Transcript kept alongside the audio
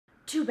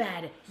Too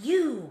bad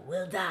you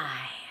will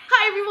die.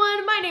 Hi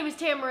everyone, my name is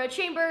Tamara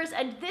Chambers,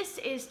 and this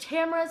is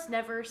Tamara's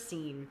Never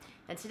Seen.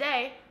 And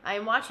today, I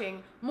am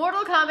watching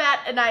Mortal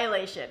Kombat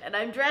Annihilation, and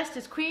I'm dressed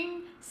as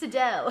Queen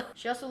Sindel.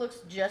 She also looks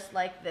just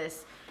like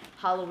this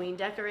Halloween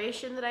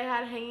decoration that I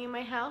had hanging in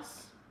my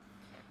house.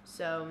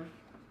 So,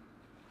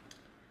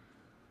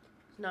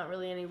 not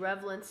really any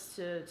relevance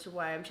to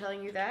why I'm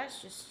telling you that,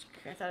 it's just,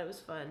 I thought it was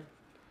fun.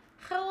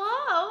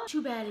 Hello?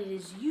 Too bad it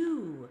is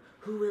you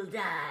who will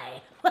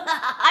die.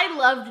 I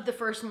loved the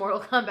first Mortal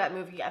Kombat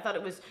movie. I thought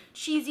it was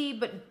cheesy,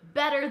 but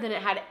better than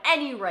it had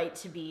any right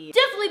to be.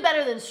 Definitely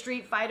better than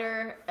Street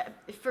Fighter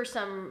for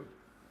some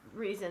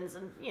reasons.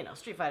 And, you know,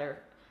 Street Fighter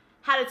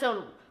had its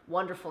own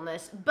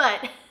wonderfulness,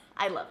 but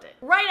I loved it.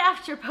 Right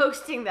after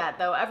posting that,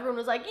 though, everyone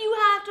was like, you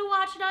have to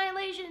watch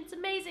Annihilation. It's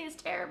amazing.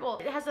 It's terrible.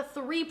 It has a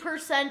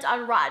 3%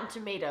 on Rotten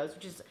Tomatoes,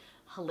 which is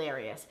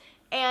hilarious.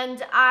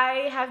 And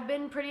I have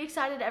been pretty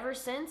excited ever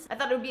since. I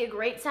thought it would be a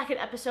great second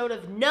episode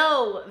of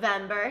No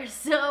Vander,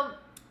 so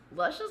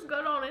let's just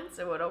go on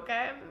into it,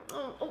 okay?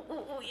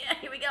 Oh, yeah,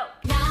 here we go.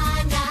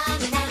 Na, na,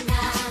 na,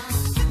 na.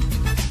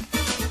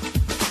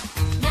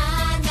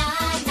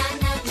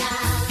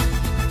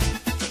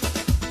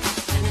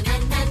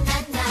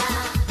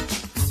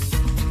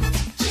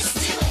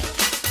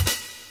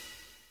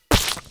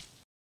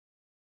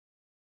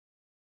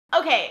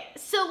 Okay,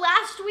 so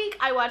last week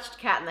I watched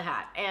Cat in the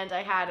Hat, and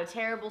I had a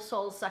terrible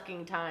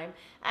soul-sucking time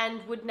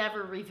and would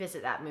never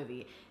revisit that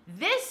movie.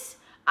 This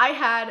I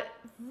had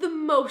the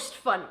most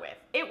fun with.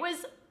 It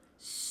was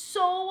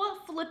so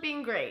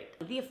flipping great.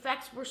 The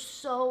effects were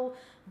so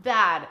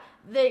bad.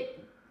 The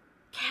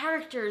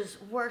characters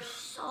were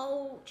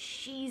so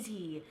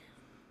cheesy.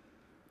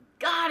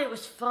 God, it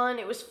was fun.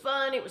 It was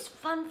fun. It was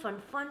fun.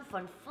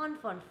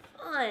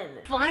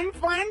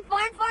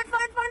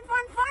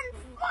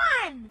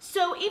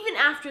 So even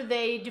after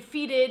they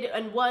defeated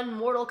and won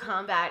Mortal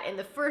Kombat in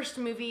the first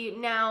movie,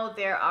 now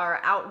there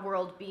are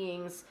outworld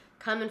beings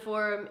coming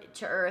for them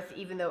to Earth,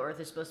 even though Earth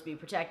is supposed to be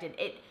protected.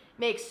 It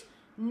makes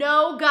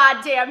no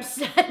goddamn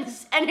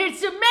sense, and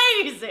it's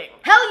amazing.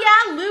 Hell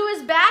yeah, Liu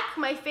is back,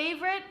 my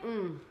favorite.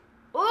 Ooh,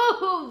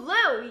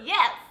 Liu,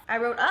 yes. I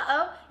wrote,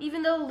 uh-oh,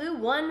 even though Liu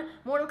won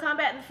Mortal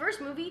Kombat in the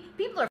first movie,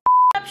 people are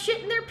up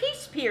shit in their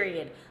peace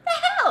period. The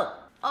hell?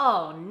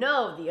 Oh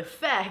no, the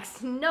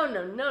effects. No.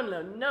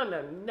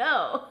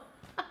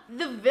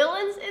 The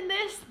villains in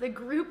this, the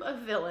group of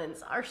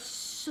villains, are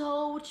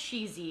so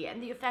cheesy,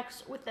 and the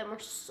effects with them are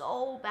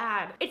so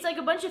bad. It's like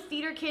a bunch of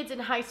theater kids in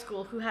high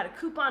school who had a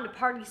coupon to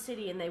Party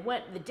City, and they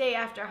went the day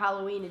after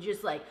Halloween and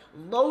just like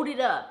loaded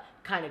up,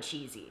 kind of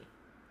cheesy.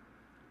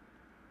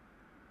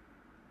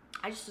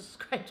 I just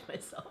described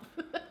myself.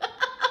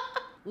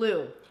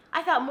 Liu,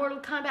 I thought Mortal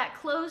Kombat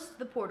closed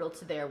the portal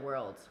to their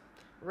world.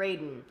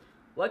 Raiden,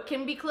 what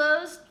can be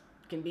closed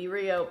can be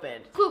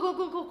reopened.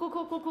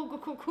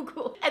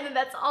 Cool. And then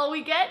that's all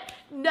we get.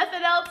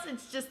 Nothing else.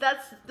 It's just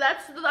that's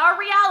our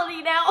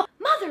reality now.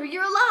 Mother,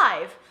 you're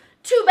alive.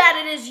 Too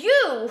bad it is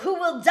you who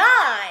will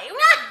die.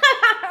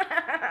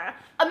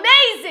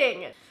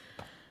 Amazing.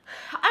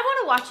 I want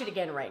to watch it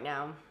again right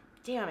now.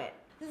 Damn it.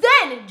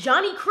 Then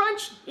Johnny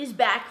Crunch is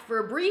back for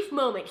a brief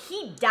moment.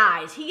 He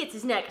dies. He gets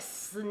his neck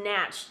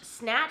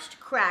snatched,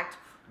 cracked.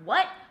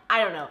 What?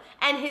 I don't know.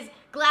 And his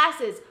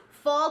glasses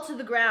fall to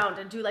the ground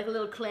and do like a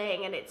little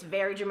clang, and it's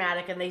very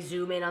dramatic, and they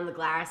zoom in on the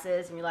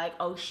glasses, and you're like,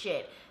 oh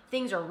shit,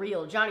 things are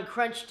real. Johnny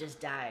Crunch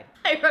just died.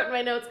 I wrote in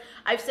my notes,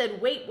 I've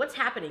said, wait, what's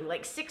happening?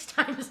 Like 6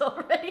 times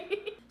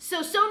already.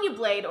 So Sonya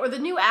Blade, or the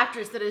new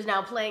actress that is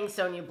now playing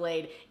Sonya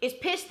Blade, is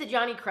pissed that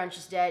Johnny Crunch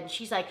is dead, and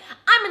she's like,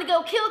 I'm gonna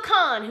go kill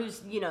Khan,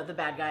 who's, you know, the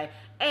bad guy.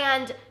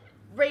 And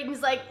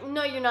Raiden's like,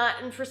 no, you're not,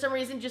 and for some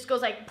reason just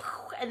goes like,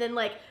 and then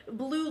like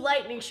blue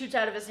lightning shoots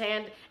out of his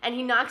hand, and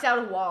he knocks out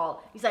a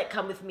wall. He's like,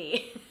 come with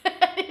me.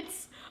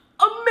 It's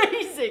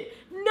amazing.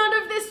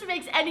 None of this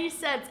makes any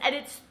sense, and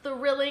it's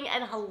thrilling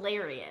and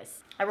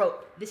hilarious. I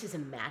wrote, this is a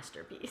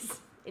masterpiece,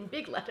 in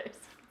big letters.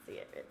 See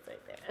it, it's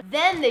right there.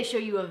 Then they show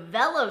you a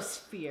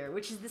velosphere,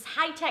 which is this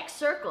high-tech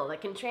circle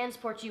that can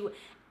transport you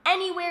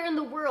anywhere in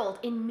the world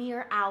in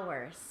mere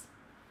hours.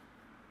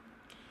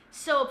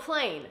 So a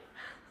plane.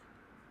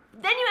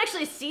 Then you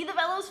actually see the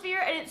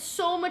velosphere, and it's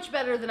so much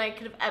better than I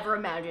could have ever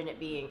imagined it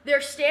being.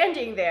 They're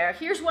standing there,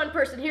 here's one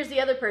person, here's the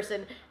other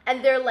person,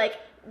 and they're like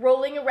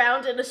rolling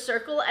around in a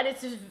circle, and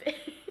it's just,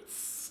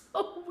 it's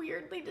so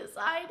weirdly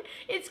designed.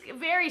 It's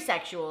very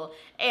sexual,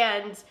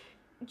 and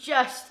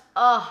just,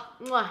 oh,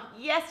 mwah,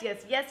 yes, fun.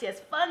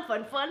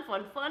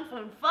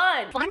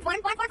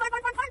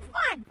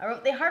 I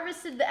wrote, they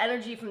harvested the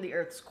energy from the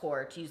Earth's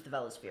core to use the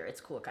velosphere.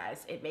 It's cool,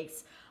 guys. It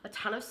makes a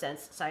ton of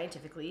sense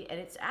scientifically, and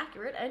it's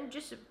accurate, and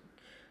just,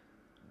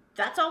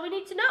 that's all we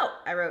need to know.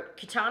 I wrote,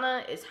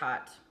 Kitana is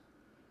hot.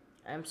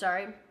 I'm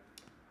sorry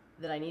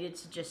that I needed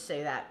to just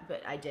say that,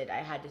 but I did. I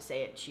had to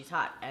say it. She's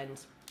hot, and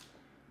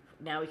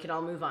now we can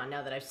all move on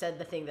now that I've said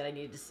the thing that I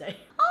needed to say.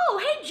 Oh,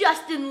 hey,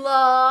 Justin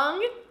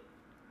Long.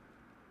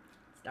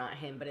 It's not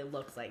him, but it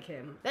looks like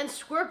him. Then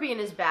Scorpion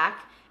is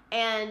back,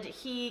 and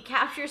he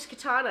captures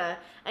Katana,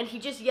 and he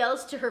just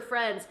yells to her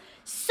friends,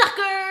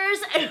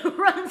 "Suckers!" and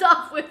runs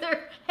off with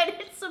her, and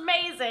it's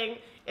amazing.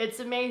 It's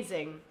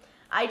amazing.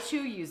 I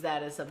too use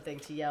that as something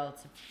to yell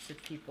to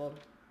people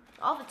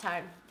all the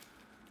time.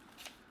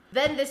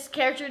 Then this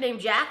character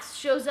named Jax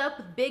shows up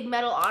with big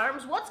metal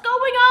arms. What's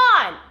going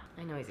on?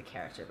 I know he's a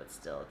character, but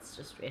still,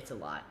 it's a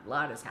lot. A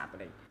lot is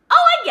happening.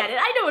 Oh, I get it.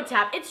 I know what's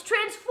happening. It's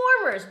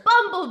Transformers.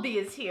 Bumblebee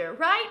is here,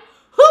 right?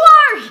 Who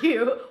are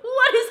you?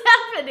 What is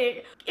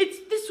happening? It's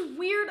this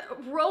weird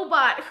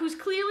robot who's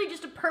clearly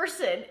just a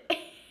person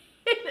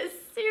in a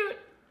suit.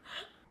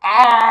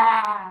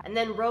 Ah! And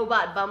then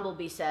Robot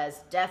Bumblebee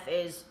says, "Death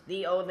is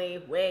the only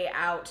way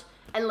out."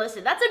 And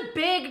listen, that's a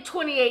big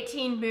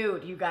 2018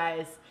 mood, you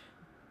guys.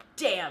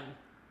 Damn.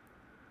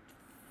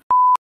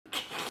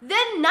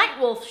 Then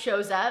Nightwolf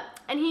shows up,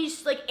 and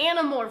he's like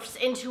animorphs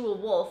into a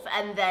wolf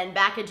and then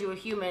back into a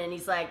human, and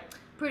he's like,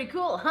 "Pretty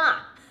cool, huh?"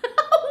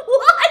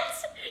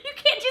 What? You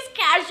can't just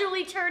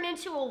casually turn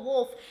into a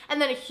wolf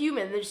and then a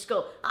human and then just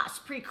go, "Ah, it's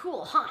pretty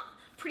cool, huh?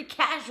 Pretty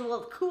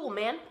casual, cool,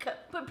 man.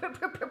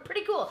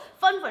 Pretty cool.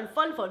 Fun.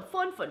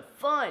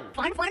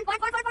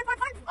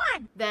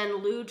 Then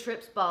Lou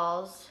trips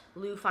balls.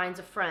 Lou finds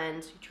a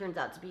friend who turns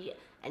out to be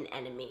an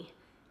enemy.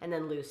 And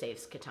then Lou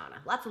saves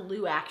Katana. Lots of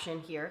Lou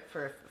action here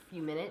for a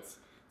few minutes.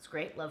 It's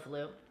great. Love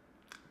Lou.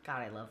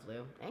 God, I love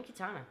Lou. And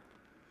Katana.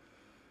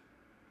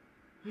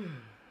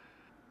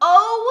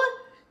 Oh,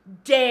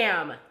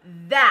 damn.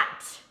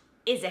 That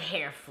is a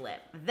hair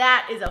flip.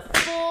 That is a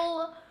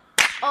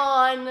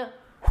full-on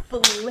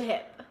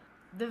flip.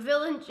 The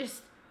villain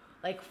just,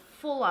 like,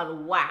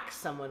 full-on whacks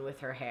someone with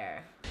her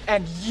hair.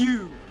 And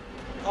you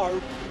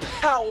are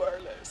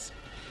powerless,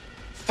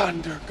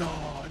 Thunder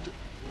God.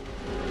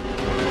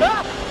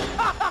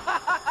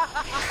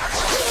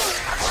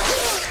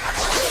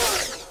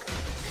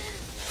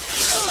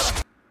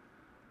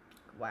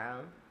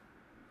 Wow.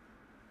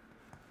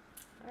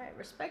 Alright,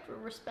 respect where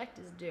respect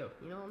is due.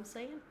 You know what I'm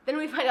saying? Then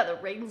we find out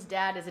that Raiden's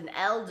dad is an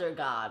elder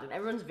god, and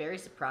everyone's very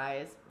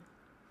surprised.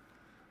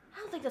 I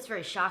don't think that's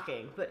very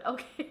shocking, but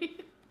okay.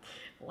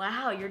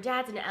 Wow, your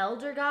dad's an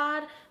elder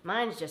god?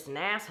 Mine's just an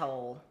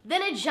asshole.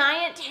 Then a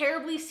giant,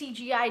 terribly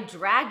CGI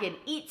dragon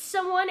eats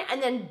someone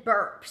and then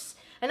burps.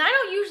 And I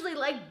don't usually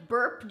like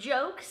burp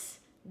jokes,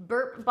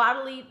 burp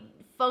bodily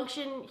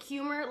function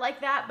humor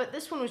like that, but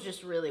this one was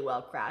just really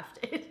well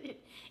crafted.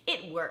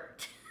 It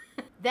worked.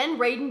 Then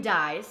Raiden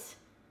dies.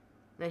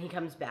 Then he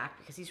comes back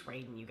because he's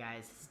Raiden, you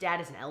guys. His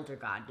dad is an elder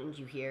god, didn't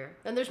you hear?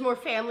 Then there's more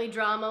family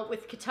drama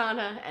with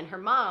Katana and her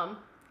mom.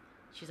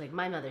 She's like,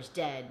 "My mother's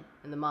dead."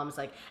 And the mom's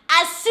like,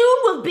 "As soon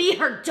will be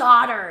her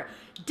daughter."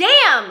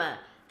 Damn!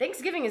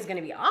 Thanksgiving is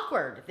gonna be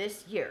awkward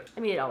this year.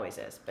 I mean, it always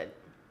is, but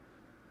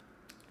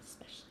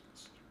especially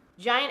this year.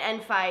 Giant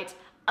end fight,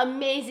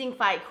 amazing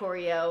fight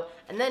choreo,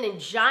 and then in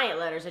giant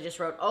letters I just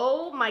wrote,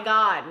 "Oh my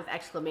god," with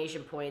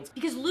exclamation points,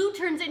 because Liu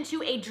turns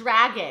into a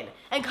dragon,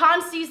 and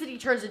Khan sees that he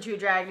turns into a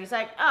dragon. He's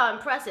like, "Oh,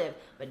 impressive,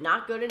 but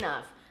not good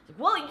enough." Like,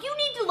 well, you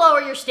need to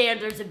lower your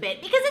standards a bit,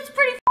 because it's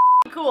pretty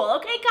cool,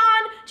 okay,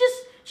 Khan?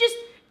 Just,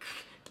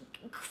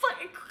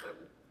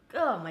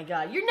 oh my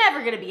god, you're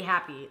never gonna be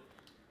happy. Your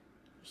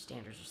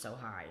standards are so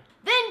high.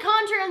 Then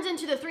Khan turns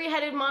into the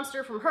three-headed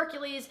monster from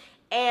Hercules,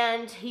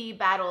 and he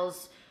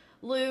battles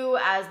Liu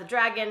as the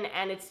dragon,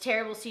 and it's a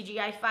terrible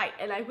CGI fight,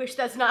 and I wish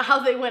that's not how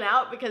they went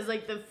out, because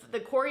like the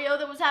choreo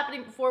that was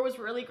happening before was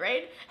really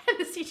great, and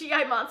the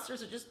CGI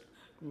monsters are just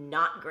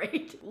not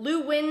great.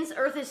 Liu wins,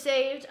 Earth is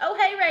saved. Oh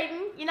hey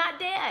Raiden, you're not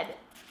dead.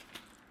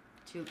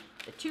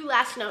 The two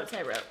last notes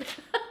I wrote.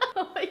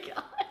 Oh my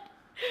god.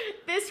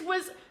 This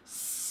was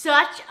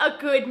such a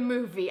good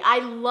movie. I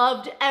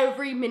loved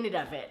every minute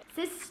of it.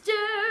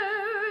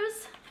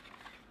 Sisters.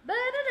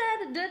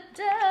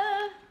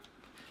 Ba-da-da-da-da-da.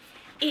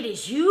 It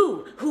is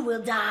you who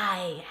will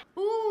die.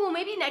 Ooh,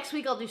 maybe next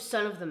week I'll do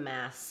Son of the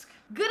Mask.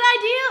 Good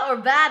idea or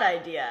bad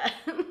idea?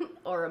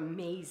 Or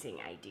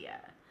amazing idea?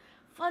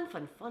 Fun.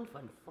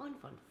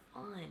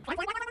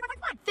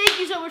 Thank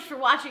you so much for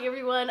watching,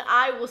 everyone.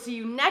 I will see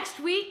you next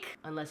week,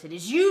 unless it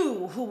is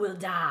you who will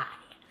die.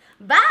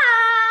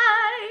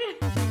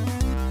 Bye!